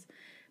day it is.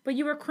 But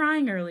you were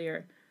crying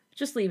earlier.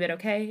 Just leave it,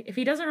 okay? If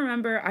he doesn't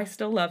remember, I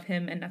still love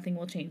him, and nothing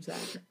will change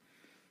that.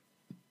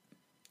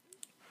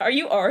 Are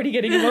you already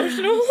getting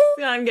emotional?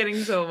 I'm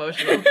getting so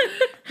emotional.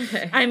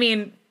 Okay. I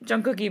mean,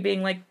 Jungkookie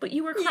being like, but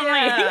you were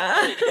crying.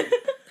 Yeah.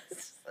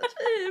 Such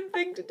a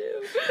thing to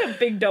do.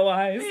 Big doe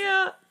eyes.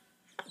 Yeah.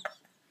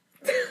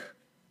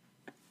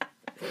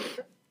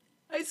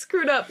 I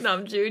screwed up,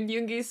 Namjoon.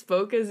 Yoongi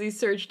spoke as he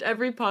searched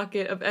every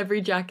pocket of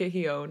every jacket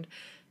he owned.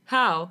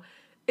 How?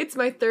 It's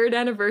my 3rd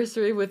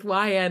anniversary with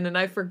YN and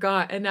I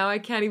forgot, and now I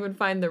can't even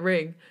find the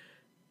ring.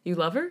 You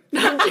love her?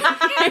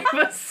 Namjoon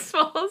gave a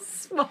small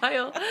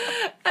smile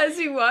as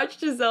he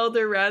watched his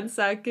elder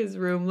ransack his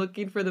room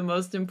looking for the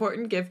most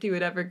important gift he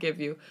would ever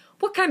give you.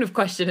 What kind of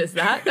question is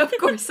that? Of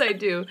course I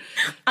do.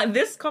 On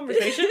this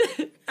conversation,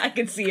 I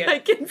can see it. I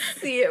can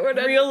see it. What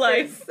real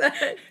life.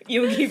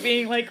 Yoongi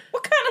being like,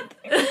 what kind of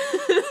thing?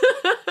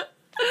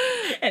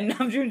 And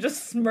Namjoon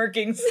just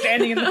smirking,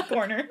 standing in the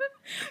corner,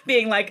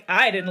 being like,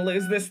 I didn't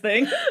lose this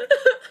thing.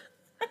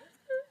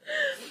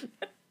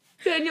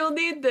 Then you'll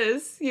need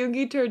this.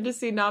 Yoongi turned to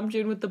see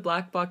Namjoon with the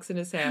black box in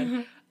his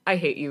hand. I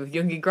hate you,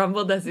 Yoongi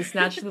grumbled as he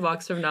snatched the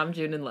box from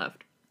Namjoon and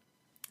left.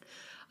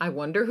 I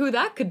wonder who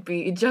that could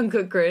be,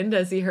 Jungkook grinned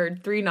as he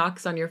heard 3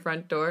 knocks on your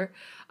front door.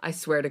 I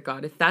swear to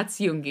God, if that's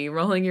Yoongi,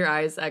 rolling your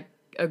eyes at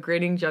a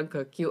grinning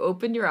Jungkook, you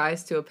opened your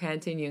eyes to a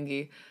panting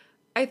Yoongi.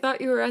 I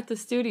thought you were at the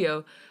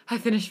studio. I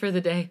finished for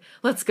the day.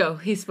 Let's go,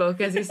 he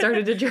spoke as he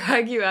started to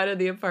drag you out of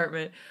the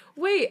apartment.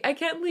 Wait, I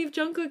can't leave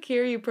Jungkook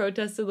here, you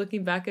protested,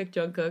 looking back at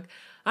Jungkook.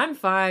 I'm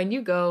fine,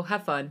 you go,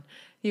 have fun.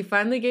 You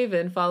finally gave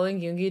in, following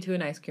Yoongi to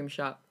an ice cream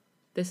shop.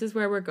 This is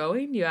where we're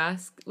going? You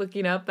asked,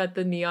 looking up at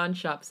the neon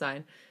shop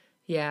sign.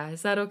 Yeah,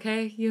 is that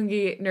okay?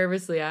 Yoongi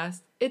nervously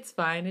asked. It's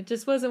fine, it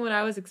just wasn't what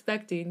I was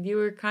expecting. You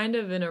were kind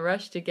of in a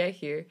rush to get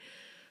here.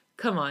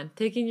 Come on,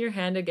 taking your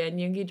hand again,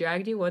 Yoongi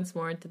dragged you once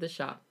more into the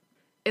shop.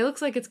 It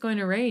looks like it's going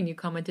to rain, you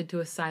commented to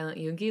a silent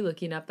Yoongi,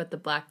 looking up at the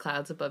black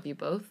clouds above you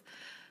both.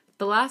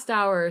 The last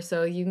hour or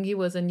so, Yoongi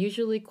was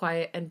unusually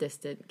quiet and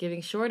distant.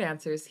 Giving short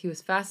answers, he was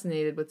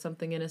fascinated with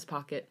something in his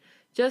pocket.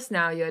 Just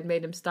now, you had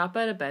made him stop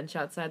at a bench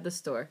outside the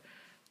store.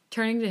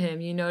 Turning to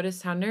him, you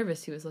noticed how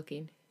nervous he was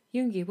looking.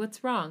 Yoongi,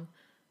 what's wrong?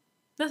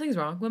 Nothing's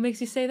wrong. What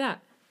makes you say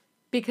that?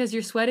 Because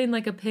you're sweating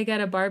like a pig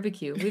at a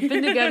barbecue. We've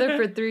been together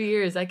for 3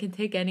 years. I can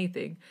take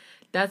anything.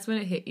 That's when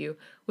it hit you.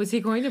 Was he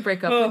going to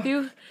break up with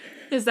you?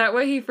 Is that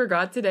why he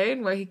forgot today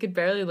and why he could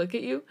barely look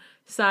at you?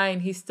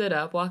 Sighing, he stood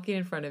up, walking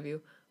in front of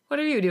you. What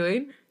are you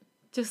doing?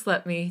 Just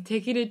let me.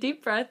 Taking a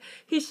deep breath,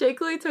 he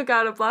shakily took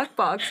out a black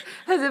box.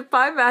 As if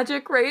by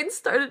magic, rain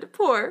started to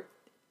pour.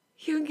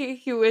 Yoongi,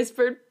 he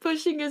whispered,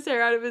 pushing his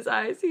hair out of his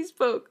eyes. He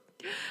spoke.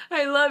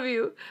 I love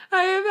you.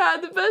 I have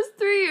had the best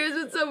 3 years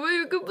with someone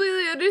who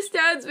completely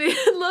understands me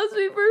and loves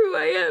me for who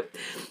I am.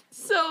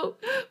 So,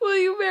 will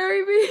you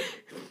marry me?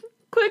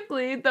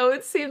 Quickly, though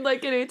it seemed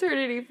like an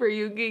eternity for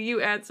Yoongi, you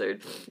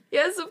answered,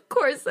 yes, of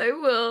course I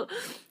will.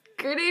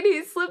 Grinning,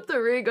 he slipped the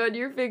ring on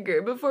your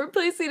finger before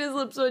placing his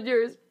lips on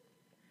yours.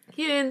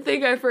 You didn't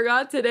think I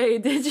forgot today,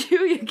 did you?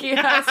 Yoongi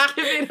asked,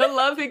 giving a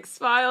loving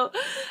smile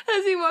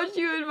as he watched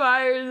you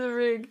admire the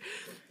ring.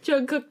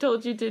 Jungkook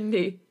told you, didn't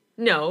he?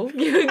 No,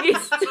 Yoongi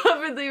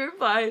stubbornly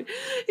replied.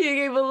 He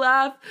gave a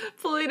laugh,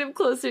 pulling him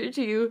closer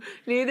to you.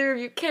 Neither of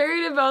you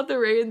cared about the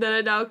rain that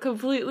had now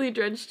completely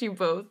drenched you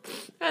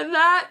both. And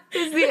that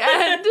is the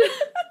end.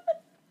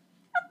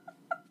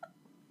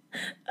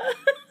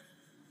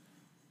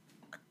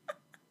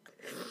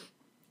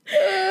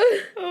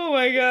 Oh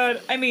my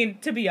god. I mean,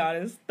 to be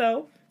honest,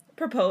 though,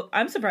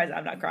 I'm surprised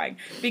I'm not crying.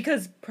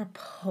 Because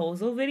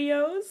proposal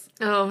videos?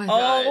 Oh my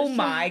gosh. Oh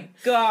my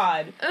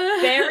god.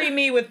 Bury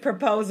me with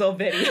proposal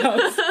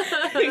videos.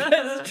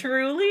 Because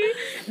truly,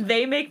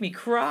 they make me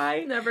cry.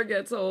 Never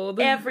gets old.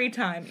 Every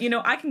time. You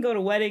know, I can go to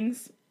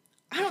weddings.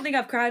 I don't think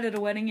I've cried at a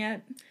wedding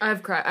yet. I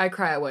cry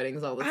at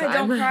weddings all the time. I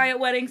don't cry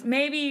at weddings.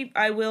 Maybe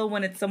I will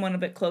when it's someone a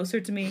bit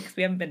closer to me, because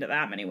we haven't been to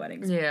that many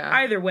weddings. Yeah.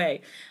 Either way.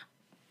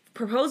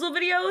 Proposal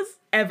videos,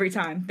 every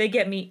time. They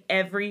get me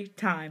every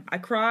time. I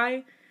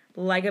cry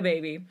like a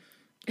baby.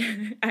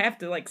 I have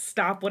to, like,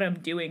 stop what I'm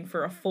doing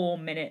for a full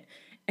minute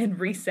and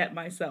reset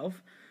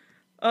myself.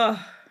 Ugh.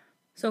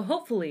 So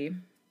hopefully,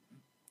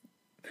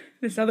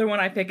 this other one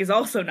I pick is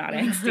also not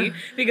angsty,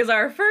 because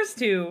our first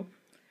two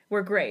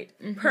were great.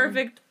 Mm-hmm.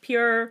 Perfect,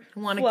 pure I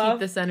want to keep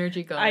this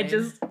energy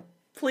going.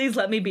 Please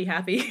let me be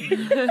happy.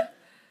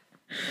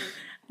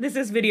 This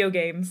is video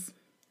games.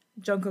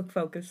 Jungkook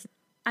focus.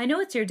 I know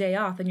it's your day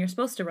off and you're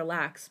supposed to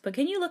relax, but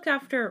can you look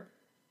after...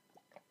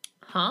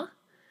 Huh?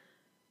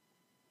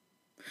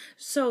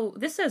 So,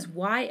 this says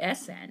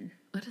YSN.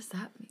 What does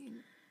that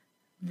mean?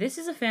 This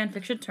is a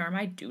fanfiction term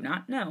I do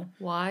not know.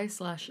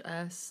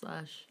 Y/S/N.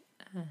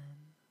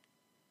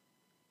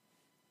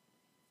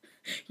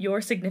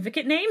 Your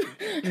significant name?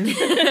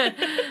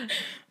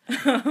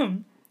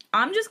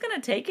 I'm just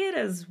gonna take it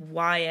as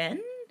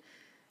YN.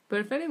 But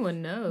if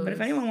anyone knows... But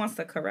if anyone wants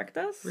to correct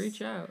us...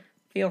 Reach out.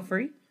 Feel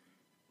free.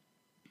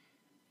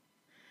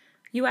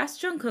 You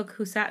asked Jungkook,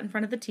 who sat in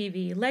front of the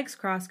TV, legs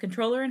crossed,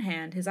 controller in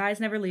hand, his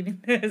eyes never leaving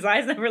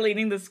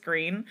the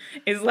screen,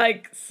 is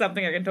like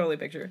something I can totally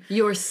picture.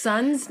 Your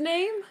son's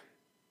name?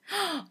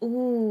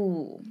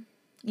 Ooh.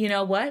 You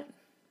know what?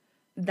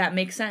 That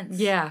makes sense.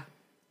 Yeah.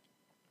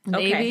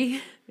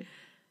 Maybe. Okay.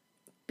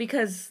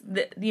 Because,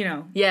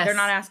 yes. They're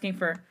not asking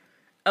for...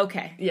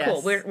 Okay, yes.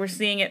 Cool. We're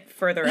seeing it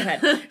further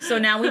ahead. So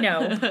now we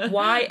know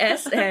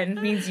YSN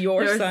means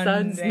your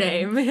son's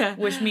name. Yeah.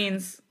 Which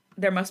means...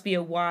 There must be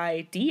a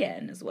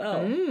YDN as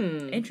well.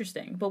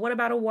 Interesting. But what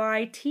about a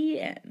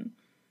YTN?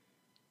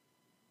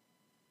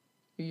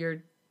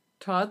 Your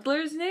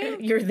toddler's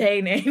name? Your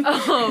they name.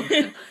 Oh.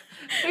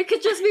 It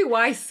could just be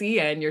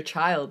YCN, your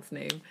child's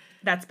name.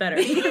 That's better.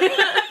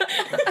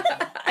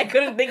 I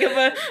couldn't think of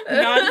a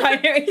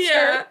non-binary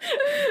term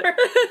for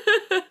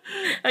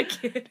a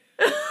kid.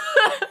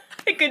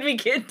 It could be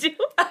kid too.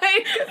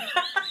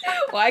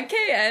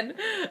 YKN.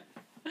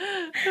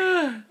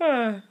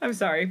 I'm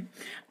sorry.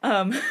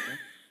 Let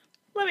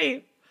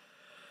me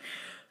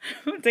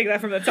take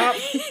that from the top.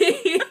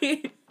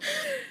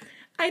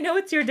 I know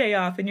it's your day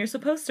off and you're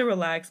supposed to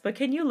relax, but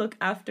can you look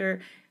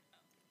after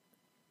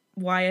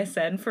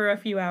YSN for a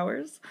few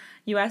hours?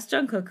 You asked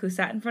Jungkook, who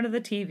sat in front of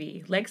the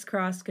TV, legs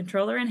crossed,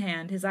 controller in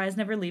hand, his eyes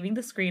never leaving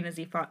the screen as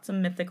he fought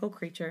some mythical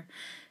creature.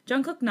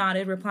 Jungkook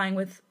nodded, replying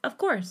with, "Of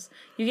course."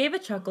 You gave a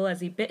chuckle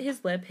as he bit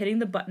his lip, hitting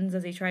the buttons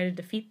as he tried to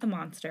defeat the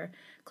monster.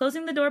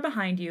 Closing the door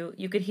behind you,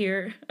 you could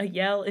hear a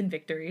yell in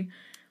victory.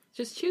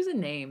 Just choose a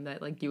name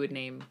that, like, you would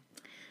name.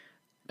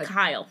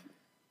 Kyle.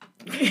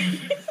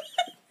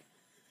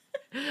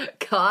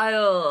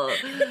 Kyle.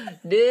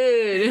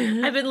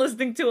 Dude. I've been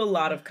listening to a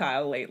lot of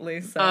Kyle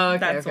lately, so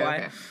that's why.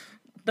 Okay.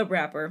 The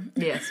rapper.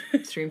 Yes,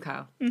 stream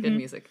Kyle. Good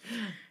music.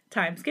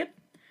 Time skip.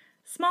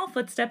 Small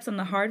footsteps on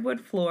the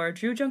hardwood floor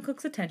drew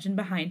Jungkook's attention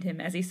behind him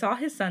as he saw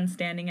his son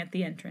standing at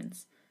the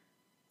entrance.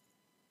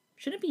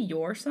 Should it be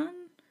your son?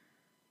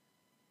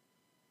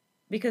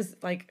 Because,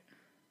 like...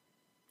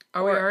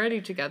 Are we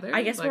already together?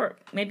 I guess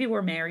maybe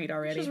we're married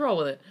already. Just roll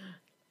with it.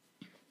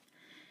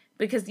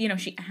 Because,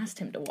 she asked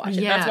him to watch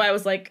it. Yeah. That's why I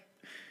was like...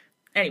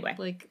 Anyway.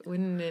 Like,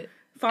 wouldn't it...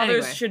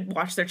 Fathers should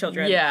watch their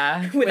children.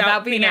 Yeah.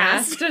 Without being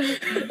asked.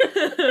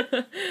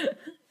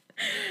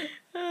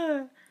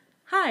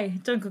 Hi,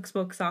 Jungkook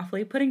spoke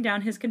softly, putting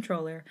down his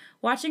controller,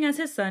 watching as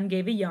his son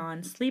gave a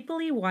yawn,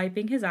 sleepily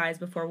wiping his eyes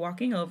before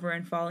walking over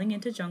and falling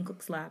into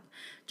Jungkook's lap.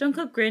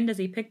 Jungkook grinned as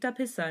he picked up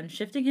his son,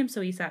 shifting him so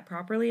he sat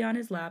properly on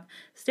his lap,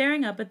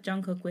 staring up at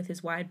Jungkook with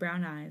his wide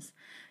brown eyes.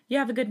 You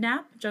have a good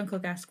nap?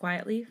 Jungkook asked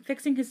quietly,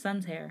 fixing his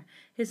son's hair.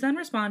 His son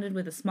responded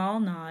with a small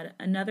nod,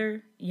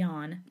 another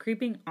yawn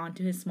creeping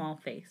onto his small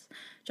face.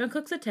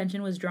 Jungkook's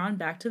attention was drawn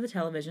back to the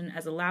television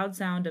as a loud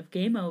sound of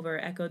 "Game Over"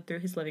 echoed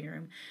through his living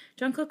room.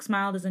 Jungkook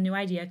smiled as a new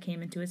idea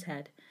came into his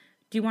head.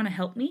 Do you want to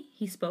help me?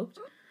 He spoke,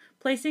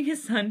 placing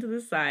his son to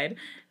the side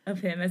of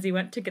him as he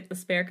went to get the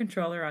spare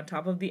controller on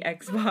top of the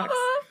Xbox.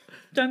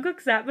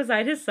 Jungkook sat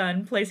beside his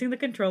son, placing the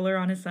controller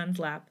on his son's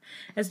lap.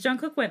 As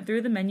Jungkook went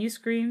through the menu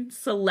screen,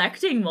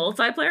 selecting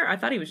multiplayer, I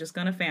thought he was just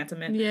gonna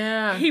phantom it.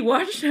 Yeah. He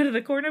watched out of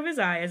the corner of his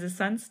eye as his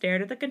son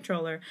stared at the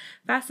controller,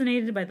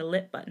 fascinated by the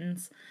lit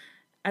buttons.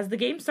 As the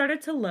game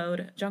started to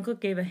load,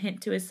 Jungkook gave a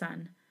hint to his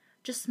son.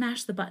 Just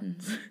smash the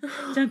buttons.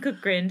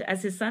 Jungkook grinned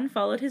as his son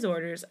followed his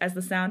orders as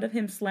the sound of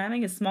him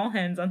slamming his small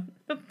hands on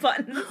the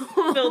buttons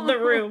filled the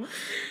room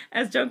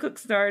as Jungkook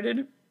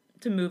started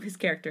to move his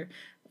character.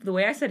 The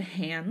way I said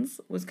hands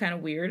was kind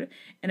of weird,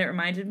 and it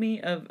reminded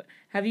me of,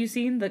 have you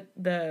seen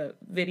the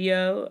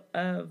video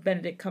of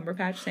Benedict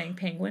Cumberbatch saying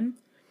penguin?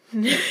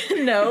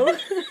 No.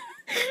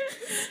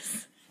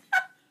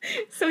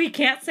 So he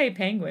can't say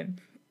penguin.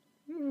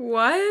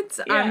 What?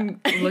 Yeah. I'm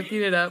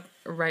looking it up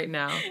right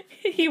now.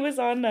 He was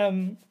on,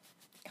 God,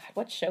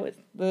 what show is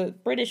it? The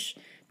British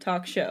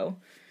talk show.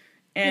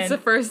 And it's the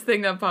first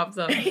thing that pops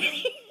up.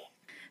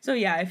 So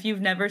yeah, if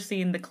you've never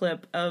seen the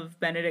clip of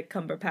Benedict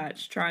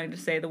Cumberbatch trying to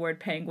say the word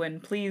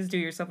penguin, please do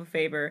yourself a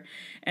favor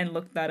and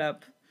look that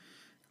up.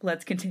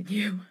 Let's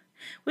continue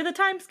with a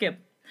time skip.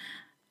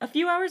 A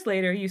few hours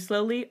later, you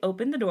slowly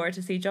open the door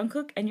to see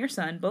Jungkook and your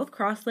son both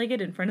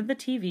cross-legged in front of the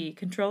TV,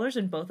 controllers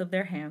in both of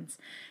their hands.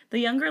 The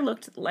younger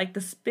looked like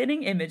the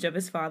spitting image of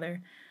his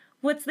father.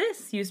 "What's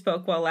this?" you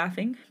spoke while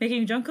laughing,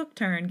 making Jungkook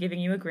turn, giving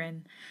you a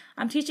grin.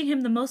 "I'm teaching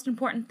him the most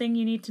important thing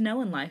you need to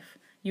know in life."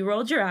 You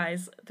rolled your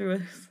eyes though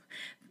a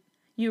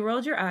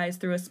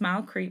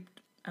smile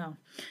creeped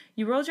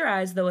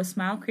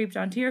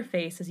onto your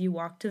face as you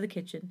walked to the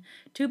kitchen,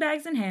 2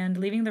 bags in hand,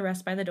 leaving the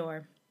rest by the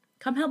door.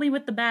 "Come help me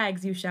with the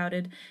bags," you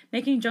shouted,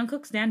 making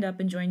Jungkook stand up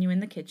and join you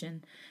in the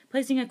kitchen.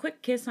 Placing a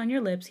quick kiss on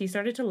your lips, he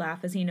started to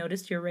laugh as he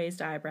noticed your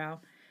raised eyebrow.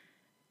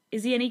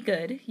 "Is he any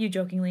good?" you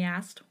jokingly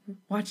asked,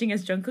 watching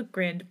as Jungkook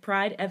grinned,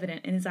 pride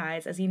evident in his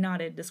eyes as he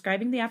nodded,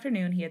 describing the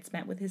afternoon he had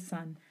spent with his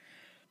son.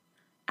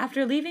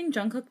 After leaving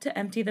Jungkook to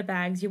empty the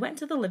bags, you went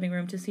to the living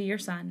room to see your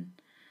son.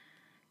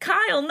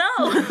 "Kyle,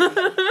 no!"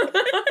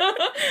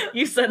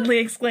 you suddenly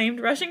exclaimed,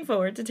 rushing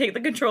forward to take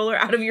the controller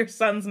out of your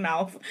son's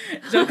mouth.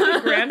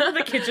 Jungkook ran to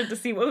the kitchen to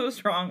see what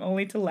was wrong,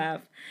 only to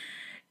laugh.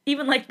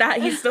 "Even like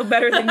that, he's still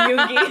better than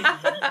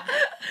Yoongi."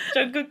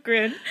 Jungkook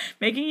grinned,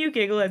 making you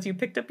giggle as you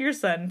picked up your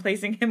son,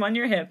 placing him on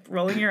your hip,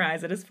 rolling your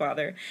eyes at his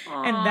father.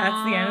 Aww. And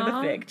that's the end of the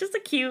fic. Just a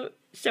cute,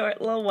 short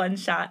little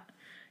one-shot.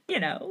 You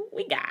know,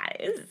 we got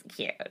it. This is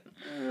cute.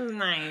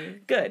 Nice.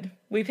 Good.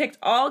 We picked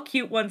all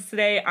cute ones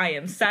today. I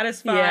am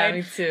satisfied. Yeah,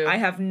 me too. I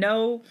have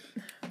no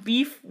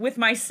beef with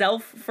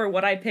myself for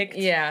what I picked.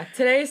 Yeah,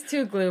 today's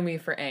too gloomy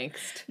for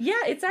angst.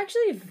 Yeah, it's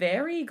actually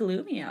very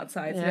gloomy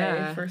outside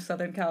today for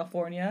Southern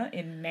California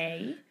in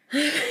May.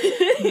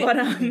 But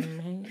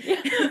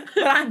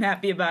but I'm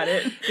happy about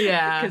it.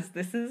 Yeah. Because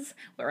this is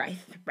where I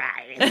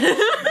thrive.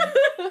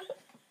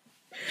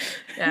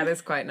 Yeah,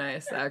 that's quite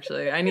nice,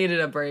 actually. I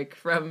needed a break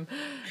from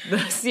the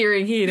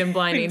searing heat and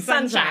blinding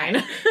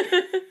sunshine.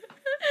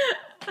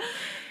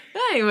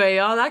 Anyway,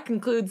 y'all, that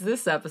concludes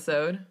this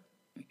episode.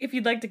 If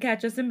you'd like to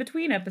catch us in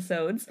between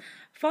episodes,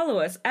 follow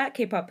us at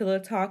K-Pop Pillow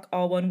Talk,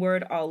 all one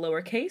word, all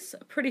lowercase.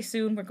 Pretty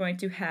soon we're going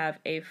to have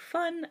a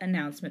fun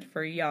announcement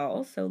for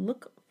y'all, so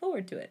look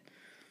forward to it.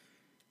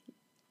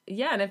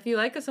 Yeah, and if you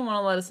like us and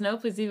want to let us know,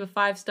 please leave a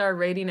 5-star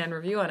rating and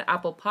review on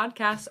Apple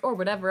Podcasts or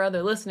whatever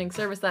other listening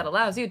service that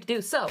allows you to do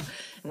so.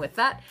 And with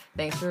that,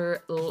 thanks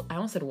for, I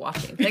almost said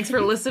watching. Thanks for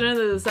listening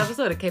to this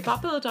episode of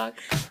K-Pop Pillow Talk.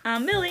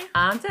 I'm Millie.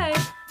 I'm Tay.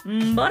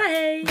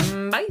 Bye.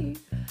 Bye.